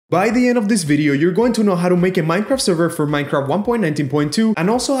By the end of this video, you're going to know how to make a Minecraft server for Minecraft 1.19.2 and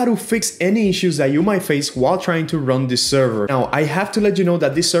also how to fix any issues that you might face while trying to run this server. Now, I have to let you know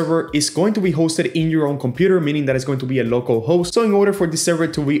that this server is going to be hosted in your own computer, meaning that it's going to be a local host. So in order for this server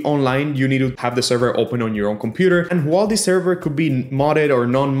to be online, you need to have the server open on your own computer. And while this server could be modded or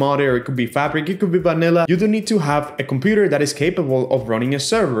non-modded, or it could be fabric, it could be vanilla, you do need to have a computer that is capable of running a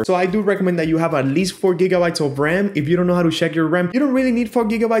server. So I do recommend that you have at least 4 GB of RAM. If you don't know how to check your RAM, you don't really need 4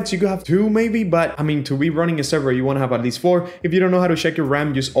 GB. You could have 2 maybe, but I mean, to be running a server, you want to have at least 4. If you don't know how to check your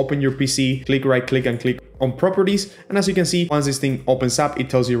RAM, just open your PC, right click and click on properties. And as you can see, once this thing opens up, it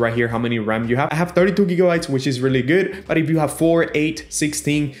tells you right here how many RAM you have. I have 32 GB, which is really good. But if you have 4, 8,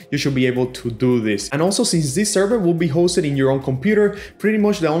 16, you should be able to do this. And also, since this server will be hosted in your own computer, pretty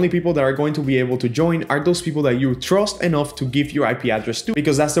much the only people that are going to be able to join are those people that you trust enough to give your IP address to,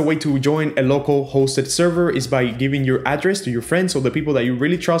 because that's the way to join a local hosted server, is by giving your address to your friends, or the people that you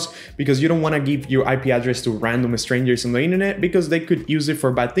really trust, because you don't want to give your IP address to random strangers on the internet because they could use it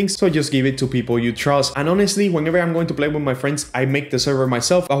for bad things. So just give it to people you trust. And honestly, whenever I'm going to play with my friends, I make the server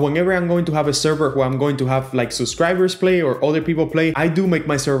myself. But whenever I'm going to have a server where I'm going to have like subscribers play or other people play, I do make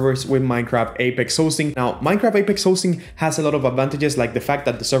my servers with Minecraft Apex hosting. Now, Minecraft Apex hosting has a lot of advantages, like the fact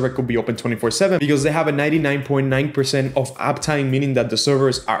that the server could be open 24/7, because they have a 99.9% of uptime, meaning that the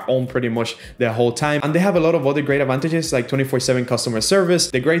servers are on pretty much the whole time. And they have a lot of other great advantages, like 24/7 customer service.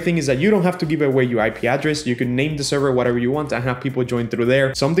 The great thing is that you don't have to give away your IP address. You can name the server whatever you want and have people join through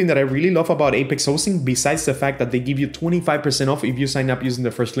there. Something that I really love about Apex hosting, besides the fact that they give you 25% off if you sign up using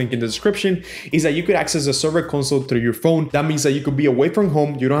the first link in the description, is that you could access the server console through your phone. That means that you could be away from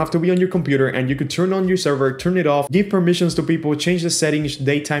home, you don't have to be on your computer, and you could turn on your server, turn it off, give permissions to people, change the settings,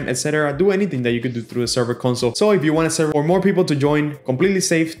 daytime, etc. Do anything that you could do through the server console. So if you want a server or more people to join, completely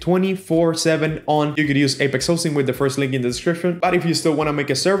safe, 24/7 on, you could use Apex hosting with the first link in the description. But if you still want to make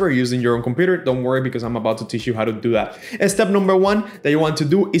a server using your own computer, don't worry, because I'm about to teach you how to do that. Step number 1 that you want to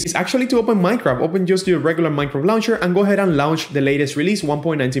do is actually to open Minecraft. Open just your regular Minecraft launcher and go ahead and launch the latest release,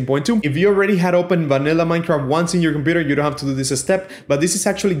 1.19.2. If you already had opened vanilla Minecraft once in your computer, you don't have to do this step, but this is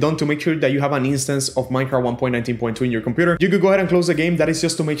actually done to make sure that you have an instance of Minecraft 1.19.2 in your computer. You could go ahead and close the game. That is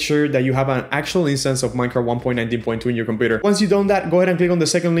just to make sure that you have an actual instance of Minecraft 1.19.2 in your computer. Once you've done that, go ahead and click on the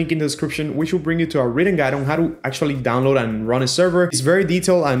second link in the description, which will bring you to a written guide on how to actually download and run a server. It's very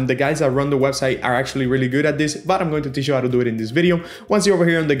detailed, and the guys that run the website are actually really good at this, but I'm going to teach you how to do it in this video. Once you're over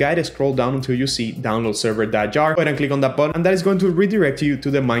here on the guide, scroll down until you see download Server.Jar. Go ahead and click on that button, and that is going to redirect you to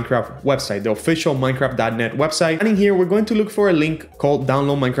the Minecraft website, the official Minecraft.net website. And in here, we're going to look for a link called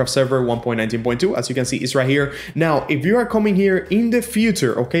Download Minecraft Server 1.19.2. As you can see, it's right here. Now, if you are coming here in the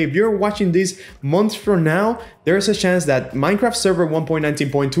future, okay, if you're watching this months from now, there's a chance that Minecraft Server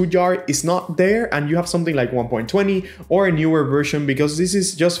 1.19.2 jar is not there, and you have something like 1.20 or a newer version, because this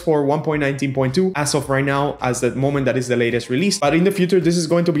is just for 1.19.2 as of right now, as the moment that is the latest release. But in the future, this is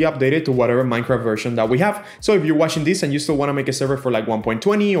going to be updated to whatever Minecraft version that we have. So if you're watching this and you still want to make a server for like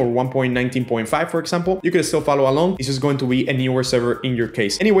 1.20 or 1.19.5, for example, you could still follow along. This is going to be a newer server in your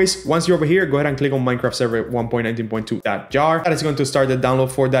case. Anyways, once you're over here, go ahead and click on Minecraft Server 1.19.2.jar. That is going to start the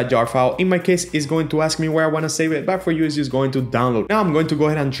download for that jar file. In my case, it's going to ask me where I want to save it, but for you, it's just going to download. Now I'm going to go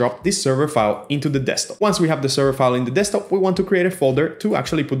ahead and drop this server file into the desktop. Once we have the server file in the desktop, we want to create a folder to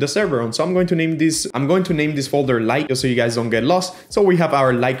actually put the server on. So I'm going to name this folder like, just so you guys don't get lost. So we have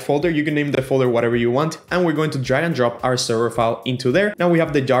our like folder. You can name the folder whatever you want, and we're going to drag and drop our server file into there. Now we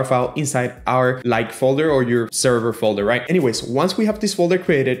have the jar file inside our like folder, or your server folder, right? Anyways, once we have this folder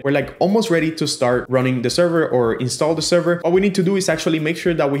created, we're like almost ready to start running the server or install the server. What we need to do is actually make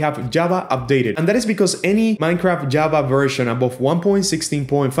sure that we have Java updated, and that is because any Minecraft Java version above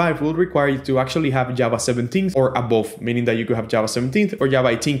 1.16.5 will require you to actually have Java 17 or above, meaning that you could have Java 17 or Java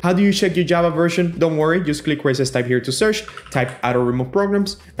 18. How do you check your Java version? Don't worry, just click where it says type here to search, type add or remove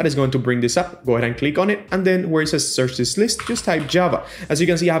programs. That is going to bring this up. Go ahead and click on it, and then where it says search this list, just type Java. As you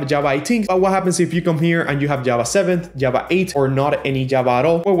can see, I have Java 18, but what happens if you come here and you have Java 7, Java 8, or not any Java at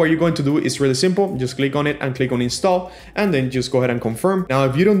all? Well, what you're going to do is really simple. Just click on it and click on install, and then just go ahead and confirm. Now,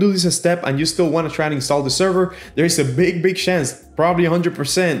 if you don't do this step and you still want to try and install the server, there's a big chance, probably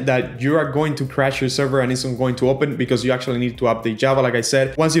 100%, that you are going to crash your server and it's not going to open, because you actually need to update Java. Like I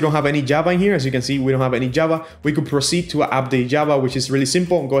said, once you don't have any Java in here, as you can see, we don't have any Java, we could proceed to update Java, which is really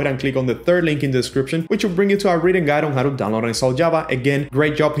simple. Go ahead and click on the third link in the description, which will bring you to our written guide on how to download and install Java. Again,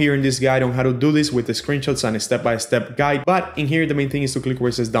 great job here in this guide on how to do this with the screenshots and a step-by-step guide. But in here, the main thing is to click where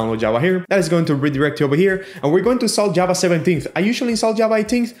it says download Java here. That is going to redirect you over here, and we're going to install Java 17th. I usually install Java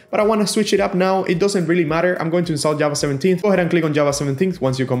 18th, but I want to switch it up now. It doesn't really matter. I'm going to install Java 17th. Go ahead and click click on Java 17th.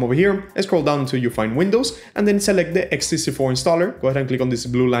 Once you come over here, scroll down until you find Windows, and then select the x64 installer. Go ahead and click on this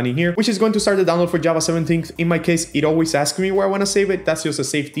blue line in here, which is going to start the download for Java 17th. In my case, it always asks me where I want to save it. That's just a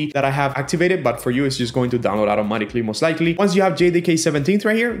safety that I have activated, but for you, it's just going to download automatically, most likely. Once you have JDK 17th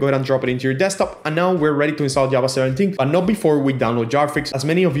right here, go ahead and drop it into your desktop, and now we're ready to install Java 17th, but not before we download Jarfix. As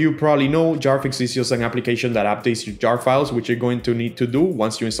many of you probably know, Jarfix is just an application that updates your jar files, which you're going to need to do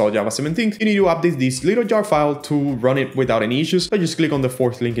once you install Java 17th. You need to update this little jar file to run it without any issues. So just click on the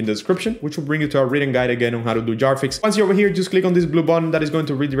fourth link in the description, which will bring you to a written guide again on how to do Jarfix. Once you're over here, just click on this blue button that is going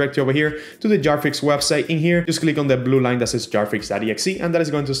to redirect you over here to the Jarfix website. In here, just click on the blue line that says jarfix.exe, and that is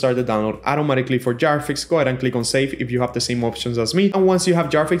going to start the download automatically for Jarfix. Go ahead and click on save if you have the same options as me. And once you have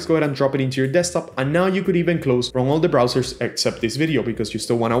Jarfix, go ahead and drop it into your desktop. And now you could even close from all the browsers except this video because you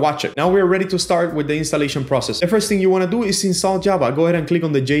still want to watch it. Now we're ready to start with the installation process. The first thing you want to do is install Java. Go ahead and click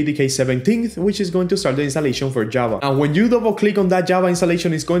on the JDK 17th, which is going to start the installation for Java. And when you double click on that Java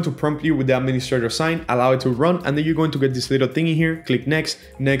installation, it's going to prompt you with the administrator sign, allow it to run, and then you're going to get this little thing in here. Click next,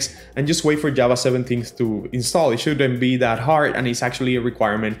 next, and just wait for Java 17th to install. It shouldn't be that hard, and it's actually a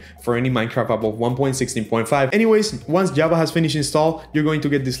requirement for any Minecraft above 1.16.5. Anyways, once Java has finished install, you're going to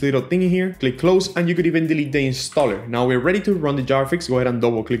get this little thing in here. Click close, and you could even delete the installer. Now we're ready to run the Jarfix. Go ahead and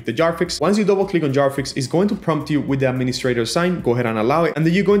double click the Jarfix. Once you double click on Jarfix, it's going to prompt you with the administrator sign. Go ahead and allow it, and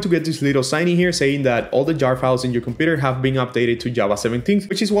then you're going to get this little sign in here saying that all the jar files in your computer have been updated to Java 17th,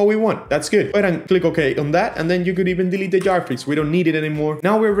 which is what we want. That's good. Go ahead and click OK on that, and then you could even delete the Jarfix. We don't need it anymore.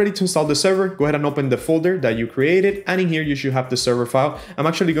 Now we're ready to install the server. Go ahead and open the folder that you created, and in here you should have the server file. I'm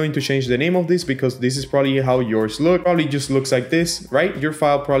actually going to change the name of this because this is probably how yours look. Probably just looks like this, right? Your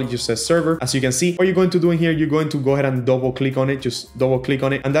file probably just says server. As you can see, what you're going to do in here, you're going to go ahead and double click on it. Just double click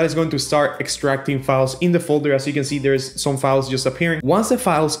on it, and that is going to start extracting files in the folder. As you can see, there's some files just appearing. Once the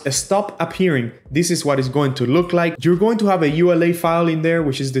files stop appearing, this is what it's going to look like. You're going to have a EULA file in there,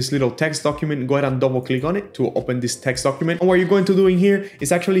 which is this little text document. Go ahead and double click on it to open this text document. And what you're going to do in here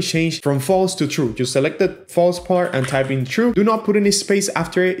is actually change from false to true. Just select the false part and type in true. Do not put any space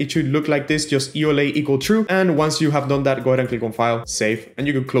after it. It should look like this, just EULA equal true. And once you have done that, go ahead and click on file, save, and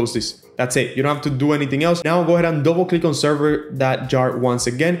you can close this. That's it. You don't have to do anything else. Now go ahead and double click on Server.Jar once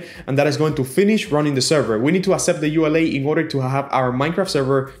again, and that is going to finish running the server. We need to accept the EULA in order to have our Minecraft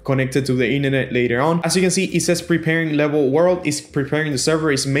server connected to the internet later on. As you can see, it says preparing level world. Is preparing the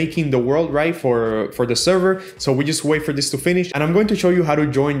server, is making the world, right, for the server. So we just wait for this to finish, and I'm going to show you how to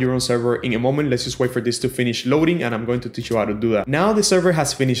join your own server in a moment. Let's just wait for this to finish loading, and I'm going to teach you how to do that. Now the server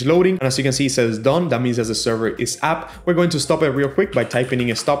has finished loading, and as you can see, it says done. That means that the server is up. We're going to stop it real quick by typing in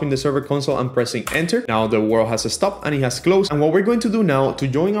a stop in the server console and pressing enter. Now the world has stopped and it has closed. And what we're going to do now to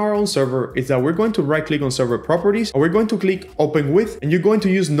join our own server is that we're going to right click on server properties, and we're going to click open with, and you're going to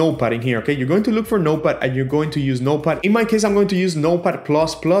use Notepad in here. Okay, you're going to look for Notepad, and you're going to use Notepad. In my case, I'm going to use Notepad++,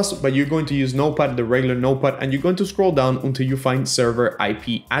 but you're going to use Notepad, the regular Notepad, and you're going to scroll down until you find server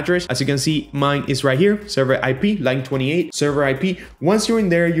IP address. As you can see, mine is right here, server IP line 28, server IP. Once you're in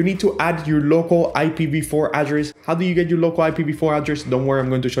there, you need to add your local IPv4 address. How do you get your local IPv4 address? Don't worry, I'm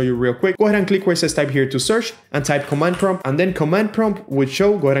going to show you real quick. Go ahead and click where it says type here to search, and type command prompt, and then command prompt would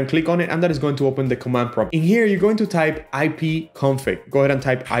show. Go ahead and click on it, and that is going to open the command prompt. In here, you're going to type ipconfig. Go ahead and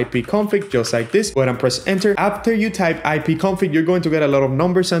type ipconfig just like this. Go ahead and press enter. After you type ipconfig, you're going to get a lot of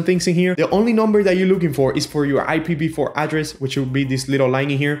numbers and things in here. The only number that you're looking for is for your IPv4 address, which will be this little line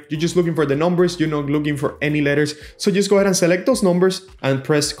in here. You're just looking for the numbers. You're not looking for any letters. So just go ahead and select those numbers and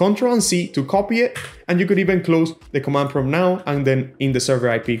press Ctrl and C to copy it. And you could even close the command prompt now, and then in the server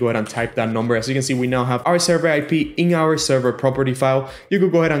IP, go ahead and type that number. As you can see, we now have our server IP in our server property file. You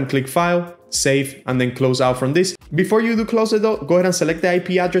could go ahead and click file, save, and then close out from this. Before you do close it though, go ahead and select the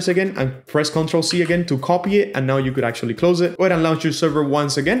IP address again and press Ctrl C again to copy it, and now you could actually close it. Go ahead and launch your server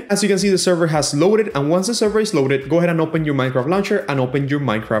once again. As you can see, the server has loaded, and once the server is loaded, go ahead and open your Minecraft launcher and open your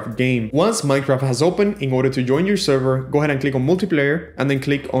Minecraft game. Once Minecraft has opened, in order to join your server, go ahead and click on multiplayer and then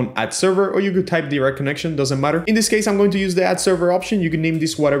click on add server, or you could type direct connection, doesn't matter. In this case, I'm going to use the add server option. You can name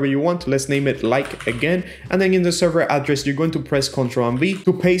this whatever you want. Let's name it like again, and then in the server address, you're going to press Ctrl and V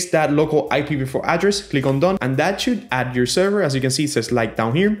to paste that local IPv4 address. Click on done, and that should add your server. As you can see, it says like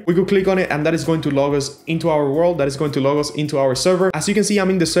down here. We could click on it, and that is going to log us into our world. That is going to log us into our server. As you can see,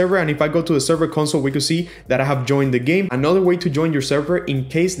 I'm in the server, and if I go to the server console, we could see that I have joined the game. Another way to join your server in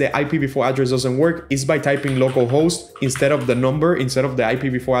case the IPv4 address doesn't work is by typing localhost instead of the number, instead of the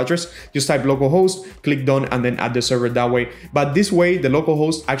IPv4 address. Just type localhost, click done, and then add the server that way. But this way, the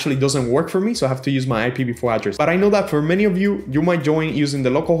localhost actually doesn't work for me, so I have to use my IPv4 address. But I know that for many of you, you might join using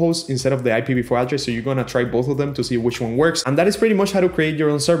the localhost instead of the the IPv4 address, so you're gonna try both of them to see which one works. And that is pretty much how to create your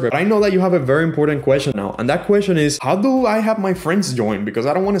own server. But I know that you have a very important question now, and that question is, how do I have my friends join? Because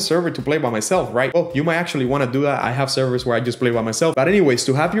I don't want a server to play by myself, right? Well, you might actually want to do that. I have servers where I just play by myself. But anyways,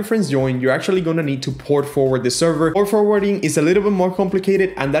 to have your friends join, you're actually gonna need to port forward the server. Port forwarding is a little bit more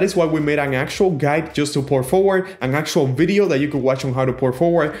complicated, and that is why we made an actual guide just to port forward, an actual video that you could watch on how to port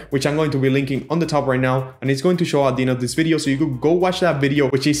forward, which I'm going to be linking on the top right now, and it's going to show at the end of this video, so you could go watch that video,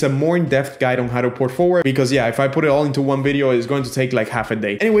 which is a more in-depth guide on how to port forward, because yeah, if I put it all into one video, it's going to take like half a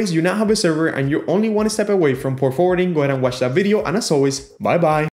day. Anyways, you now have a server and you're only one step away from port forwarding. Go ahead and watch that video, and as always, bye bye.